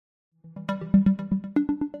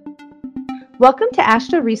Welcome to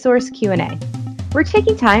AASHTO Resource Q&A. We're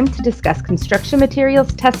taking time to discuss construction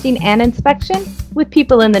materials testing and inspection with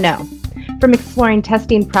people in the know. From exploring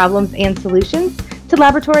testing problems and solutions to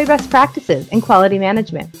laboratory best practices and quality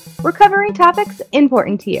management, we're covering topics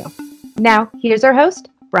important to you. Now, here's our host,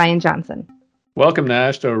 Brian Johnson. Welcome to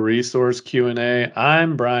AASHTO Resource Q&A.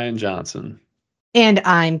 I'm Brian Johnson. And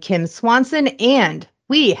I'm Kim Swanson, and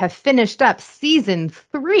we have finished up season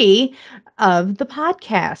 3 of the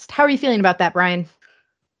podcast. How are you feeling about that, Brian?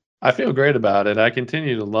 I feel great about it. I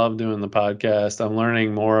continue to love doing the podcast. I'm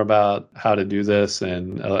learning more about how to do this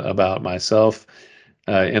and about myself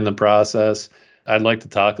in the process. I'd like to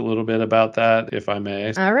talk a little bit about that, if I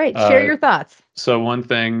may. All right, share your thoughts. So one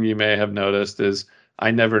thing you may have noticed is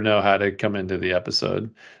I never know how to come into the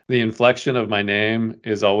episode. The inflection of my name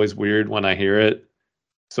is always weird when I hear it.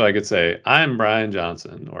 So I could say, I'm Brian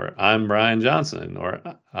Johnson, or I'm Brian Johnson, or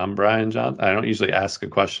I'm Brian Johnson. I don't usually ask a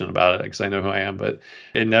question about it because I know who I am, but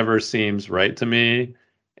it never seems right to me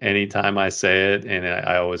anytime I say it, and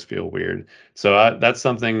I always feel weird. So that's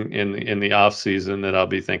something in the off season that I'll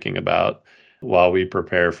be thinking about while we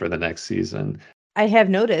prepare for the next season. I have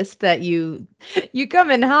noticed that you come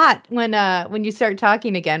in hot when you start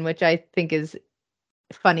talking again, which I think is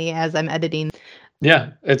funny as I'm editing.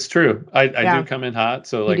 Yeah, it's true. I do come in hot.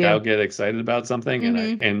 So I'll get excited about something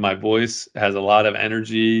and my voice has a lot of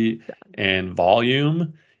energy and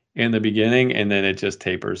volume in the beginning, and then it just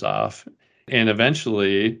tapers off. And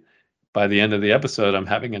eventually, by the end of the episode, I'm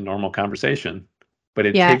having a normal conversation, but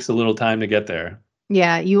it takes a little time to get there.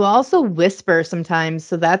 Yeah, you also whisper sometimes,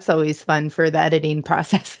 so that's always fun for the editing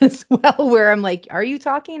process as well, where I'm like, are you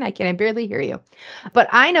talking? I barely hear you. But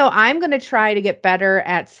I know I'm going to try to get better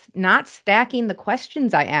at not stacking the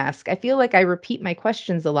questions I ask. I feel like I repeat my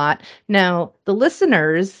questions a lot. Now, the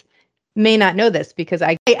listeners may not know this because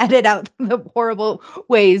I edit out the horrible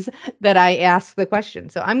ways that I ask the question.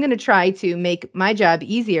 So I'm going to try to make my job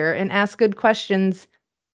easier and ask good questions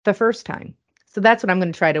the first time. So that's what I'm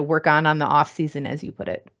going to try to work on the off season, as you put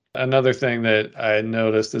it. Another thing that I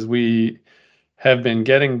noticed is we have been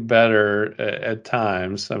getting better at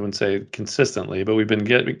times. I wouldn't say consistently, but we've been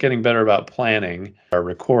getting better about planning our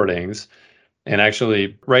recordings and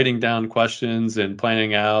actually writing down questions and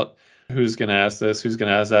planning out who's going to ask this, who's going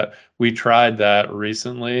to ask that. We tried that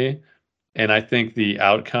recently, and I think the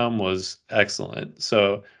outcome was excellent.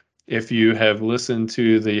 So if you have listened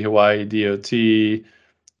to the Hawaii DOT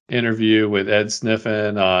interview with Ed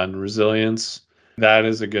Sniffen on resilience, that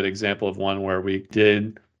is a good example of one where we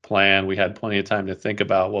did plan. We had plenty of time to think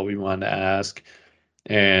about what we wanted to ask,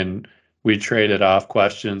 and we traded off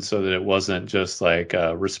questions so that it wasn't just like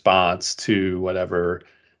a response to whatever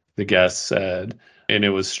the guest said, and it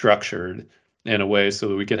was structured in a way so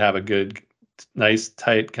that we could have a good, nice,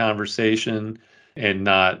 tight conversation and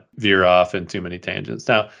not veer off in too many tangents.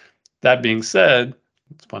 Now, that being said,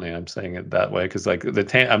 it's funny I'm saying it that way because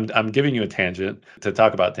I'm giving you a tangent to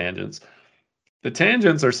talk about tangents. The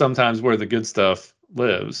tangents are sometimes where the good stuff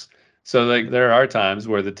lives. So there are times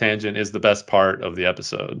where the tangent is the best part of the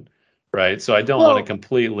episode, right? So I don't want to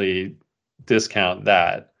completely discount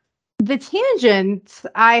that. The tangents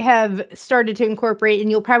I have started to incorporate,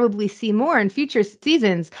 and you'll probably see more in future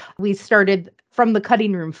seasons. We started from the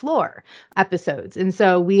cutting room floor episodes. And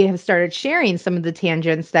so we have started sharing some of the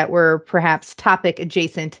tangents that were perhaps topic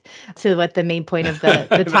adjacent to what the main point of the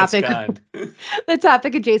topic, the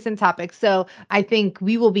topic adjacent topic. So I think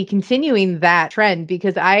we will be continuing that trend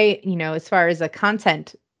because as far as a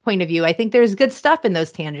content point of view, I think there's good stuff in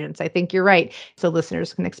those tangents. I think you're right. So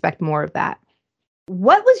listeners can expect more of that.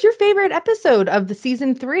 What was your favorite episode of the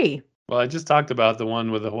season 3? Well, I just talked about the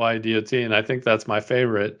one with the Hawaii DOT, and I think that's my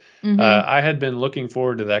favorite. Mm-hmm. I had been looking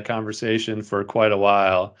forward to that conversation for quite a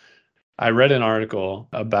while. I read an article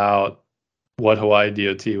about what Hawaii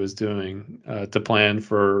DOT was doing to plan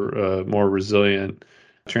for a more resilient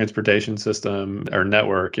transportation system or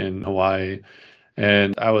network in Hawaii.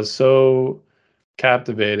 And I was so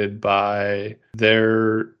captivated by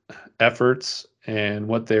their efforts and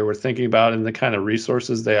what they were thinking about and the kind of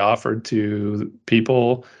resources they offered to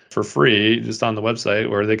people for free just on the website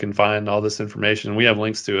where they can find all this information. We have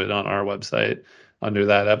links to it on our website under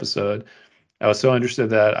that episode. I was so interested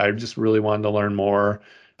that I just really wanted to learn more.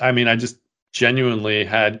 I mean, I just genuinely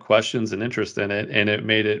had questions and interest in it, and it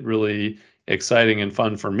made it really exciting and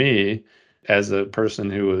fun for me as a person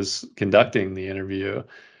who was conducting the interview,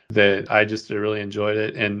 that I just really enjoyed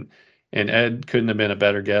it. And Ed couldn't have been a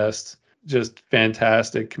better guest. Just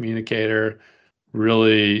fantastic communicator,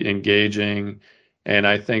 really engaging. And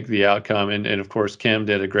I think the outcome, and of course, Kim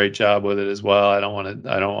did a great job with it as well. I don't want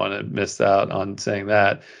to miss out on saying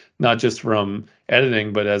that, not just from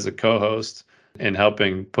editing, but as a co-host. and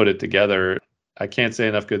helping put it together. I can't say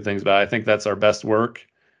enough good things about it. I think that's our best work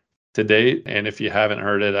to date. And if you haven't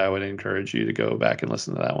heard it, I would encourage you to go back and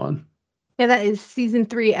listen to that one. Yeah, that is season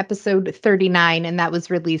 3, episode 39, and that was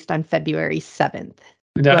released on February 7th.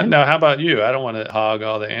 Now, how about you? I don't want to hog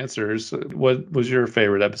all the answers. What was your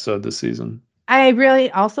favorite episode this season? I really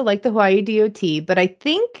also like the Hawaii DOT, but I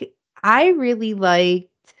think I really liked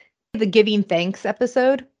the Giving Thanks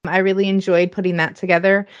episode. I really enjoyed putting that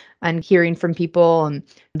together and hearing from people. And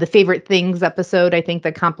the Favorite Things episode, I think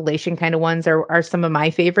the compilation kind of ones are some of my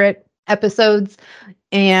favorite episodes.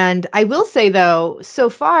 And I will say, though, so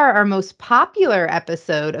far, our most popular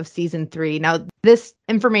episode of season 3. Now, this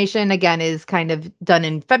information, again, is kind of done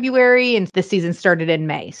in February, and the season started in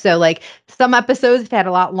May. So, like, some episodes have had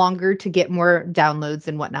a lot longer to get more downloads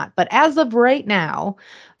and whatnot. But as of right now,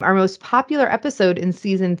 our most popular episode in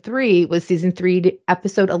season 3 was season 3,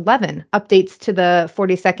 episode 11, updates to the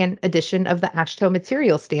 42nd edition of the AASHTO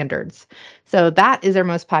material standards. So that is our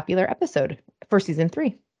most popular episode for season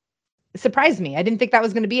 3. Surprised me. I didn't think that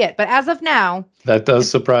was going to be it. But as of now, that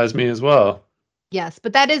does surprise me as well. Yes,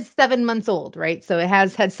 but that is 7 months old, right? So it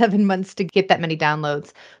has had 7 months to get that many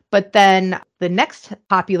downloads. But then the next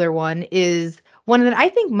popular one is one that I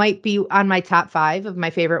think might be on my top 5 of my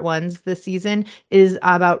favorite ones this season, is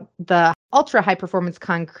about the ultra high performance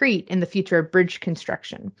concrete in the future of bridge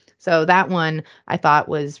construction. So that one I thought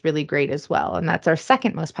was really great as well. And that's our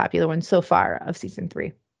second most popular one so far of season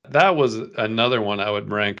 3. That was another one I would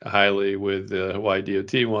rank highly with the Hawaii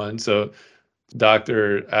DOT one. So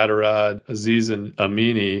Dr. Adirad Aziz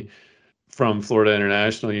Amini from Florida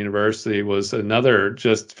International University was another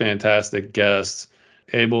just fantastic guest,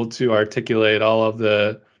 able to articulate all of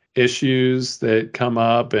the issues that come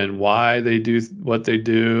up and why they do what they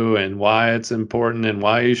do and why it's important and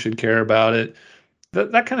why you should care about it.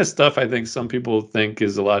 That kind of stuff, I think some people think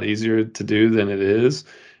is a lot easier to do than it is.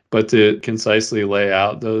 But to concisely lay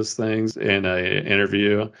out those things in an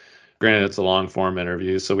interview, granted it's a long form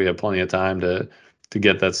interview, so we have plenty of time to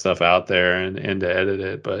get that stuff out there and to edit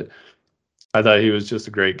it. But I thought he was just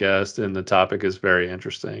a great guest, and the topic is very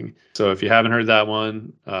interesting. So if you haven't heard that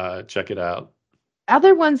one, check it out.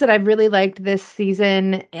 Other ones that I've really liked this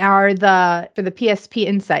season are for the PSP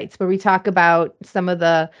Insights, where we talk about some of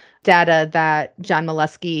the data that John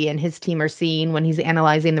Molesky and his team are seeing when he's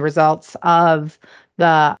analyzing the results of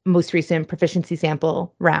the most recent proficiency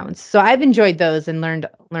sample rounds. So I've enjoyed those and learned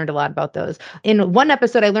a lot about those. In one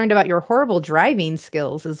episode, I learned about your horrible driving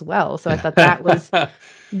skills as well. So I thought that was pretty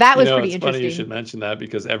interesting. Funny you should mention that,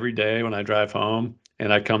 because every day when I drive home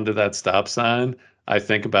and I come to that stop sign, I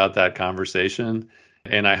think about that conversation,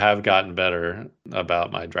 and I have gotten better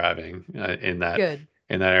about my driving in that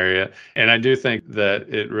area. And I do think that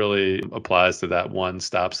it really applies to that one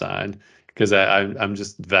stop sign, because I'm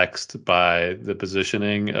just vexed by the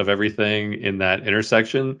positioning of everything in that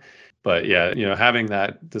intersection. But yeah, having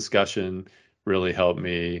that discussion really helped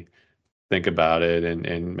me think about it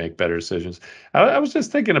and make better decisions. I was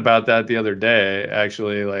just thinking about that the other day,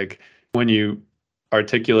 actually, like when you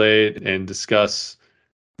articulate and discuss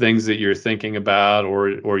things that you're thinking about,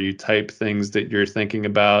 or you type things that you're thinking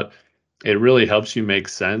about, it really helps you make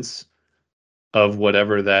sense of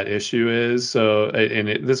whatever that issue is. So,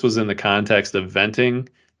 and this was in the context of venting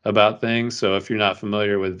about things. So if you're not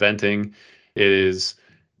familiar with venting, it is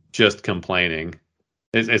just complaining.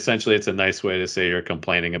 Essentially, it's a nice way to say you're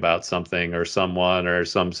complaining about something or someone or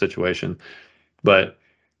some situation. But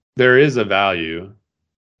there is a value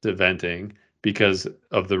to venting because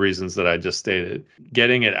of the reasons that I just stated.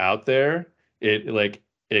 Getting it out there, it like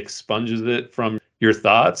expunges it from your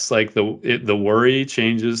thoughts. Like the worry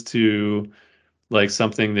changes to like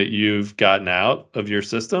something that you've gotten out of your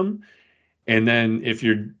system. And then if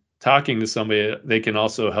you're talking to somebody, they can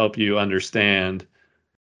also help you understand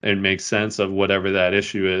and make sense of whatever that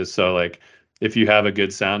issue is. So like if you have a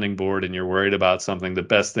good sounding board and you're worried about something, the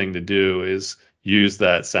best thing to do is use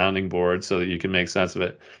that sounding board so that you can make sense of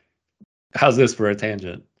it. How's this for a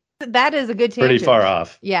tangent? That is a good tangent. Pretty far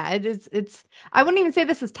off. Yeah, it is. I wouldn't even say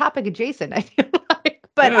this is topic adjacent, I feel like.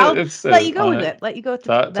 But I'll let you go with it. Let you go with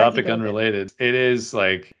topic unrelated. It is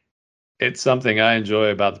like, it's something I enjoy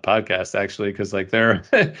about the podcast, actually, because like there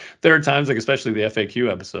are times, like especially the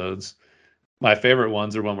FAQ episodes, my favorite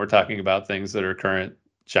ones are when we're talking about things that are current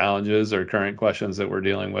challenges or current questions that we're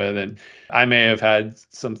dealing with. And I may have had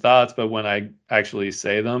some thoughts, but when I actually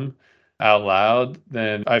say them out loud,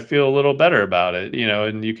 then I feel a little better about it,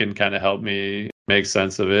 and you can kind of help me make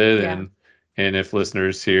sense of it. Yeah. And if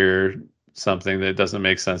listeners hear something that doesn't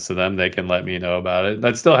make sense to them, they can let me know about it.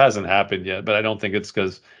 That still hasn't happened yet, but I don't think it's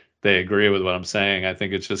because they agree with what I'm saying. I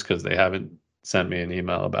think it's just because they haven't sent me an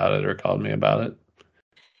email about it or called me about it.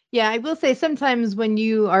 Yeah, I will say sometimes when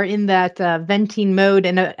you are in that venting mode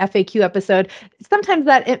in a FAQ episode, sometimes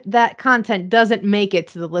that content doesn't make it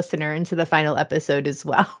to the listener into the final episode as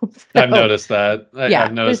well. I've So noticed that. yeah,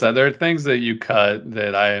 I've noticed that there are things that you cut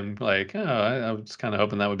that I am like, oh, I was kind of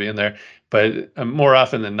hoping that would be in there. But more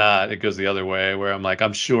often than not, it goes the other way where I'm like,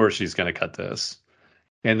 I'm sure she's going to cut this.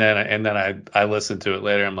 And then I listen to it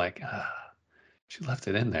later. I'm like, she left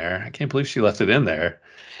it in there. I can't believe she left it in there.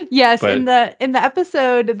 yes, in But the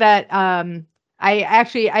episode that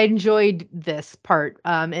I enjoyed this part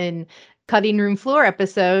in cutting room floor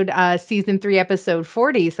episode, season 3, episode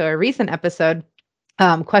 40, so a recent episode.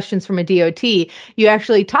 Questions from a DOT, you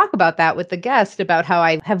actually talk about that with the guest about how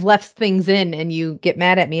I have left things in and you get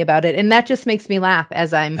mad at me about it. And that just makes me laugh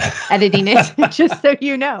as I'm editing it, just so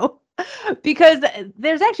you know. Because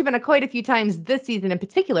there's actually been quite a few times this season in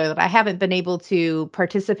particular that I haven't been able to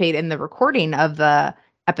participate in the recording of the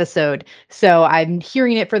episode. So I'm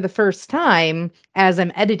hearing it for the first time as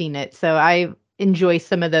I'm editing it. So I enjoy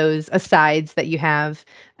some of those asides that you have.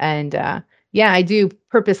 And yeah, I do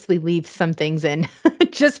purposely leave some things in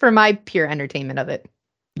just for my pure entertainment of it.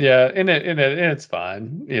 yeah, and it's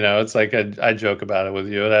fine. It's like I joke about it with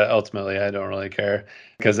you. And ultimately, I don't really care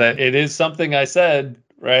because it is something I said,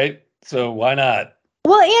 right? So why not?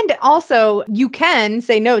 Well, and also you can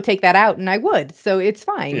say no, take that out, and I would. So it's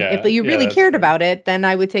fine. If Yeah, you yeah, really that's cared fair. about it, then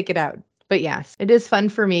I would take it out. But yes, it is fun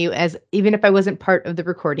for me as even if I wasn't part of the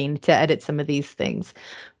recording to edit some of these things.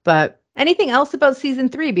 But anything else about season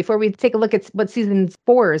 3 before we take a look at what season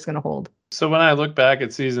 4 is going to hold? So when I look back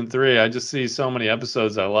at season 3, I just see so many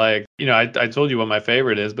episodes I like. I told you what my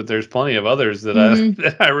favorite is, but there's plenty of others that I Hmm.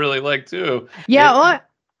 that I really like too. Yeah, well,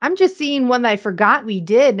 I'm just seeing one that I forgot we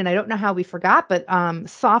did, and I don't know how we forgot, but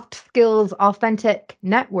soft skills, authentic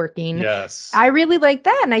networking. Yes. I really like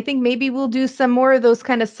that, and I think maybe we'll do some more of those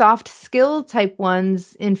kind of soft skill type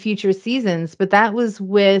ones in future seasons. But that was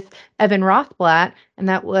with Evan Rothblatt, and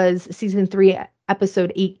that was season 3,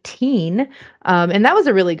 episode 18, and that was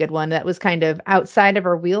a really good one. That was kind of outside of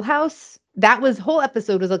our wheelhouse. That was whole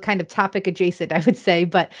episode was a kind of topic adjacent, I would say,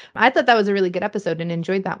 but I thought that was a really good episode and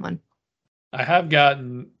enjoyed that one. I have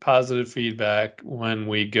gotten positive feedback when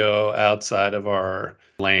we go outside of our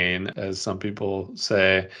lane, as some people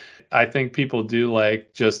say. I think people do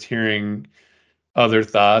like just hearing other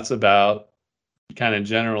thoughts about kind of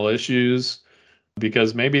general issues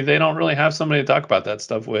because maybe they don't really have somebody to talk about that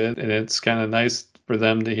stuff with. And it's kind of nice for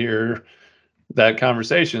them to hear that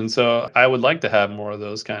conversation. So I would like to have more of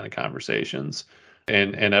those kind of conversations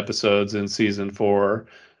and episodes in season 4.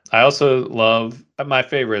 I also love my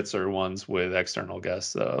favorites are ones with external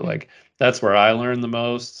guests though. Mm. Like that's where I learn the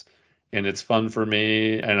most and it's fun for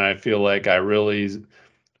me and I feel like I really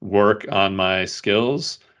work on my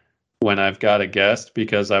skills when I've got a guest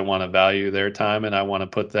because I want to value their time and I want to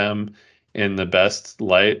put them in the best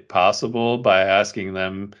light possible by asking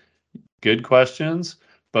them good questions.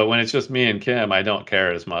 But when it's just me and Kim, I don't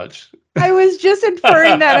care as much. I was just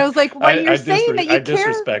inferring that. I was like, when you're saying that I you care,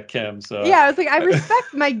 disrespect Kim, so yeah, I was like, I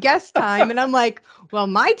respect my guest time. And I'm like, well,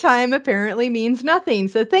 my time apparently means nothing.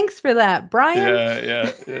 So thanks for that, Brian.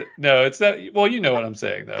 yeah. No, it's not. Well, you know what I'm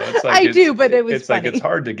saying, though. It's like I do, but it was it's funny.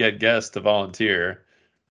 hard to get guests to volunteer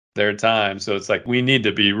their time. So it's like we need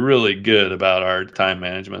to be really good about our time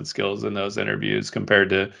management skills in those interviews compared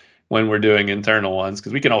to when we're doing internal ones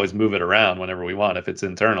because we can always move it around whenever we want if it's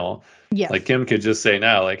internal. Like Yes. Kim could just say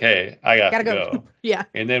now, like, hey, I got Gotta to go. go. Yeah.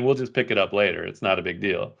 And then we'll just pick it up later. It's not a big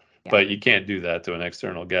deal. Yeah. But you can't do that to an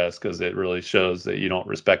external guest because it really shows that you don't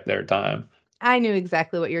respect their time. I knew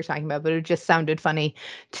exactly what you're talking about, but it just sounded funny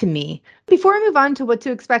to me. Before we move on to what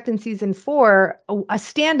to expect in season 4, a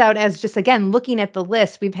standout as just again looking at the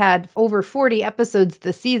list, we've had over 40 episodes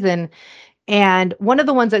this season. And one of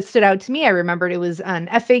the ones that stood out to me, I remembered it was an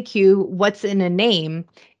FAQ, What's in a Name?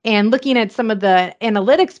 And looking at some of the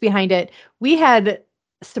analytics behind it, we had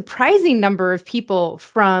a surprising number of people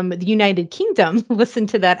from the United Kingdom listen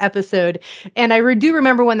to that episode. And I do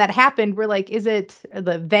remember when that happened, we're like, is it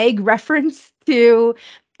the vague reference to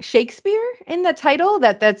Shakespeare in the title?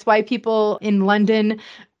 That's why people in London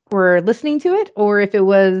were listening to it, or if it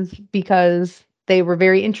was because they were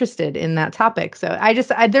very interested in that topic. So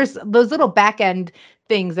there's those little back end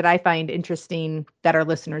things that I find interesting that our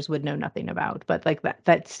listeners would know nothing about, but like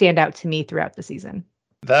that stand out to me throughout the season.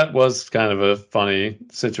 That was kind of a funny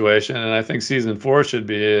situation. And I think season 4 should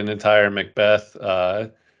be an entire Macbeth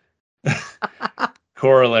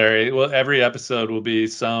corollary. Well, every episode will be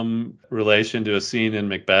some relation to a scene in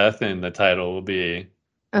Macbeth, and the title will be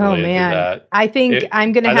Oh related to man. that. I think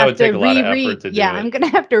I'm gonna That have would to take a lot of effort reread. to Yeah, do I'm it. gonna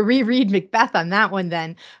have to reread Macbeth on that one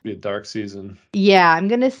then. Be a dark season. Yeah, I'm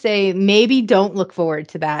gonna say maybe don't look forward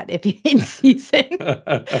to that if you in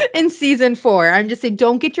season 4. I'm just saying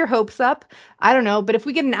don't get your hopes up. I don't know, but if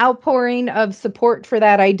we get an outpouring of support for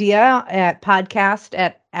that idea at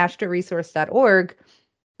podcast@astroresource.org,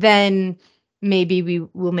 then maybe we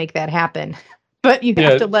will make that happen. But you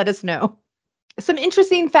have Yeah, to let us know. Some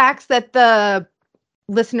interesting facts that the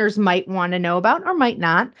listeners might want to know about or might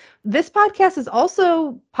not. This podcast is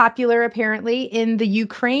also popular apparently in the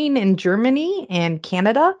Ukraine and Germany and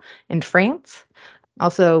Canada and France.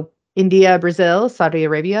 Also India, Brazil, Saudi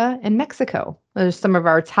Arabia, and Mexico. Those are some of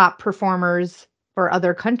our top performers for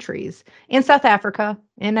other countries. And South Africa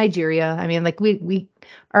and Nigeria. I mean, like we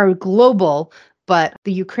are global, but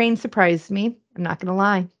the Ukraine surprised me. I'm not gonna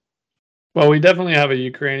lie. well, we definitely have a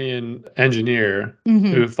Ukrainian engineer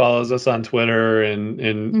Hmm. who follows us on Twitter Hmm.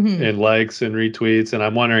 and likes and retweets, and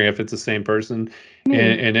I'm wondering if it's the same person. Maybe.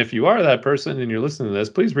 And if you are that person and you're listening to this,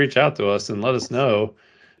 please reach out to us and let us know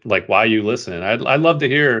like why you listen. I'd love to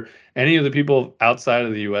hear any of the people outside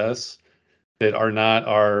of the US that are not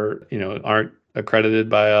our, aren't accredited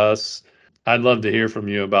by us. I'd love to hear from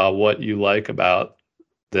you about what you like about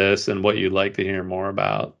this and what you'd like to hear more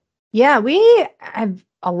about. Yeah, we have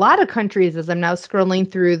a lot of countries as I'm now scrolling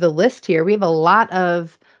through the list here. We have a lot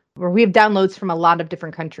of, or we have downloads from a lot of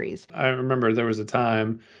different countries. I remember there was a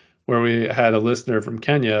time where we had a listener from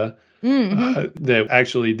Kenya Hmm. that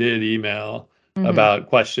actually did email Hmm. about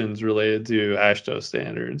questions related to AASHTO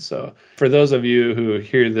standards. So for those of you who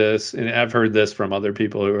hear this, and I've heard this from other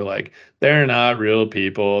people who are like, they're not real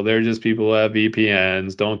people. They're just people who have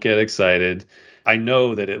VPNs. Don't get excited. I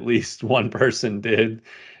know that at least one person did.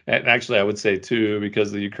 And actually, I would say two,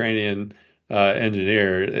 because the Ukrainian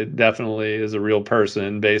engineer, it definitely is a real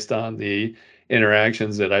person based on the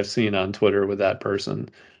interactions that I've seen on Twitter with that person.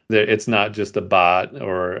 It's not just a bot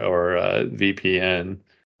or a VPN.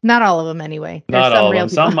 Not all of them anyway. There's Not some all of real them.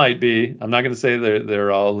 people. Some might be. I'm not going to say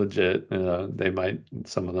they're all legit.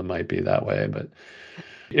 Some of them might be that way, but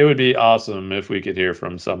it would be awesome if we could hear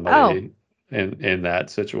from Oh, somebody in that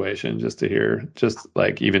situation, just to hear, just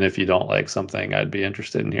like, even if you don't like something, I'd be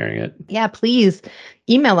interested in hearing it. yeah, please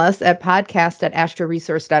email us at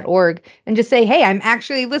podcast@astroresource.org and just say, hey, I'm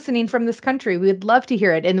actually listening from this country. We'd love to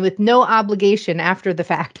hear it. And with no obligation after the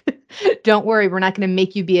fact. Don't worry, we're not going to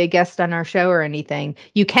make you be a guest on our show or anything.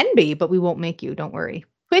 You can be, but we won't make you. Don't worry.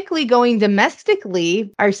 Quickly going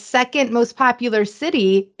domestically, our second most popular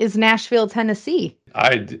city is Nashville, Tennessee.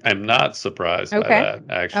 I'm not surprised by Okay. that,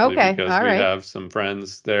 actually, Okay. because All we right. have some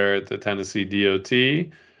friends there at the Tennessee DOT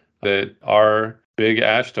that are big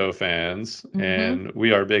AASHTO fans, Mm-hmm. and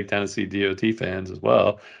we are big Tennessee DOT fans as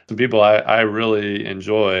well. Some people I really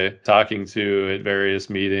enjoy talking to at various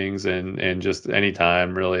meetings and just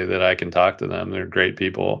anytime really that I can talk to them. They're great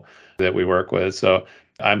people that we work with. So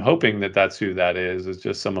I'm hoping that that's who that is. It's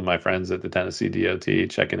just some of my friends at the Tennessee DOT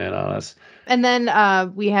checking in on us. And then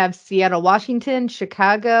we have Seattle, Washington,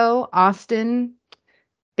 Chicago, Austin,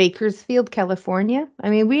 Bakersfield, California. I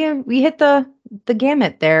mean, we hit the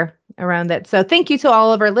gamut there around that. So thank you to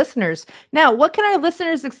all of our listeners. Now, what can our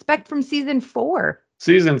listeners expect from season 4?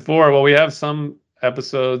 Season 4, well, we have some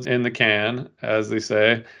episodes in the can, as they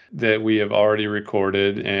say, that we have already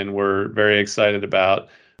recorded and we're very excited about.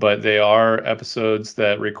 But they are episodes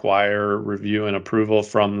that require review and approval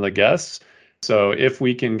from the guests. So if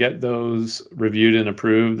we can get those reviewed and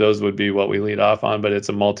approved, those would be what we lead off on. But it's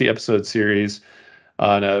a multi-episode series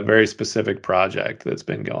on a very specific project that's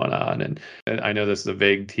been going on. And I know this is a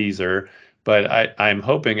vague teaser, but I'm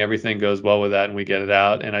hoping everything goes well with that and we get it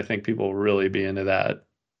out. And I think people will really be into that.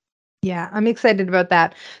 Yeah, I'm excited about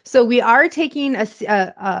that. So we are taking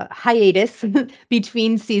a hiatus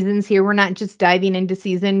between seasons here. We're not just diving into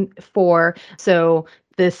season 4. So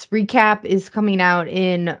this recap is coming out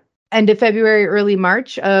in end of February, early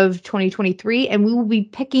March of 2023, and we will be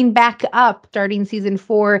picking back up starting season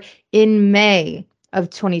 4 in May of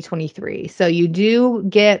 2023. So you do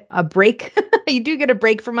get a break. You do get a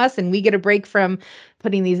break from us, and we get a break from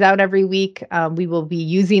putting these out every week. We will be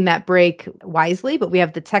using that break wisely, but we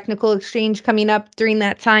have the technical exchange coming up during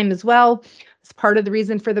that time as well. It's part of the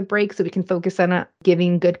reason for the break, so we can focus on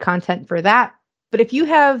giving good content for that. But if you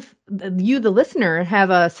have, you, the listener,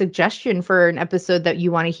 have a suggestion for an episode that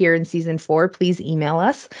you want to hear in season 4, please email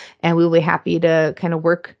us and we'll be happy to kind of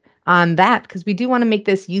work on that because we do want to make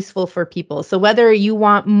this useful for people. So whether you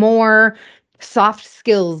want more soft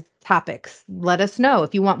skills topics, let us know.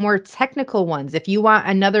 If you want more technical ones, if you want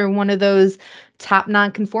another one of those top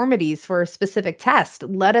nonconformities for a specific test,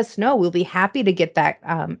 let us know. We'll be happy to get that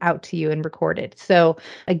out to you and recorded. So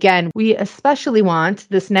again, we especially want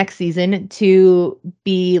this next season to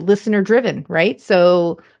be listener driven, right?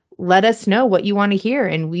 So let us know what you want to hear,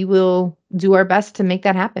 and we will do our best to make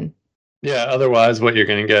that happen. Yeah, otherwise what you're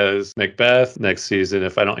going to get is Macbeth next season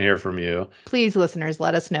if I don't hear from you. Please, listeners,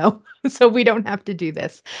 let us know so we don't have to do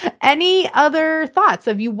this. Any other thoughts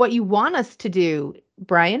of what you want us to do,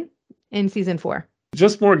 Brian, in season 4?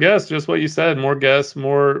 Just more guests, just what you said, more guests,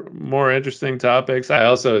 more interesting topics. I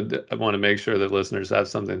also want to make sure that listeners have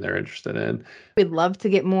something they're interested in. We'd love to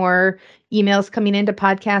get more emails coming into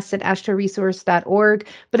podcast@astroresource.org.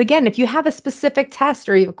 But again, if you have a specific test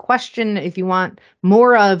or you have a question, if you want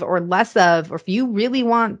more of or less of, or if you really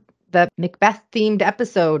want the Macbeth themed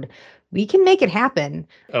episode, we can make it happen.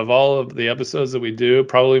 Of all of the episodes that we do,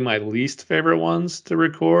 probably my least favorite ones to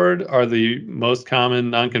record are the most common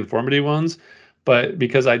nonconformity ones. But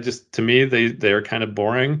because to me, they're kind of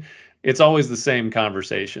boring. It's always the same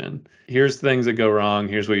conversation. Here's things that go wrong.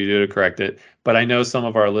 Here's what you do to correct it. But I know some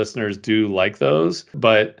of our listeners do like those,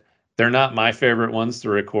 but they're not my favorite ones to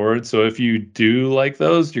record. So if you do like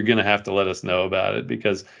those, you're going to have to let us know about it,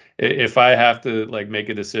 because if I have to make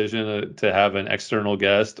a decision to have an external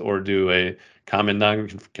guest or do a common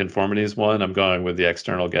nonconformities one, I'm going with the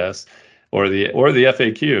external guest or the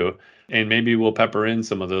FAQ. And maybe we'll pepper in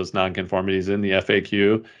some of those nonconformities in the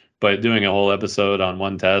FAQ, but doing a whole episode on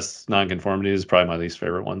one test, nonconformity, is probably my least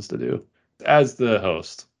favorite ones to do as the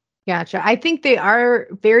host. Gotcha. I think they are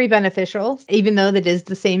very beneficial, even though that is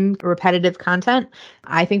the same repetitive content.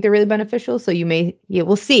 I think they're really beneficial. So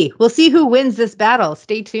we'll see. We'll see who wins this battle.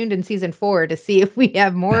 Stay tuned in season 4 to see if we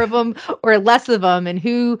have more of them or less of them, and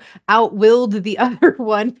who outwilled the other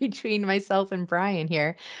one between myself and Brian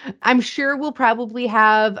here. I'm sure we'll probably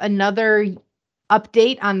have another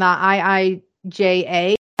update on the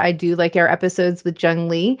IIJA. I do like our episodes with Jung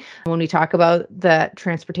Lee when we talk about the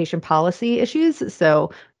transportation policy issues.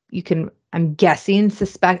 So you can, I'm guessing,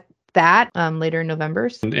 suspect that later in November.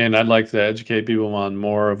 And I'd like to educate people on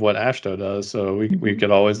more of what AASHTO does. So we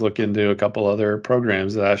could always look into a couple other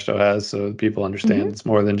programs that AASHTO has so people understand it's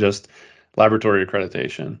more than just laboratory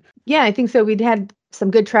accreditation. Yeah, I think so. We'd had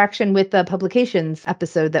some good traction with the publications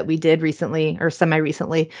episode that we did recently or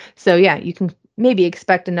semi-recently. So yeah, you can maybe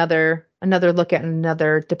expect another look at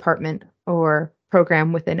another department or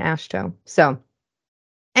program within AASHTO. So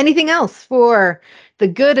anything else for the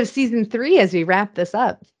good of season 3 as we wrap this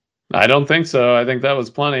up? I don't think so. I think that was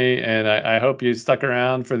plenty. And I hope you stuck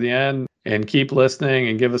around for the end and keep listening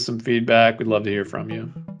and give us some feedback. We'd love to hear from you.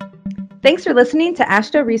 Thanks for listening to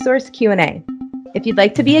AASHTO Resource Q&A. If you'd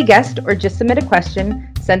like to be a guest or just submit a question,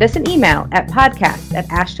 send us an email at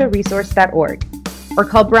podcast@ashtoresource.org or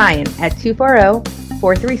call Brian at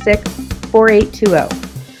 240-436-4820.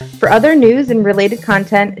 For other news and related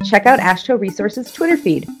content, check out AASHTO Resource's Twitter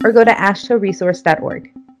feed or go to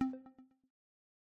ashtoresource.org.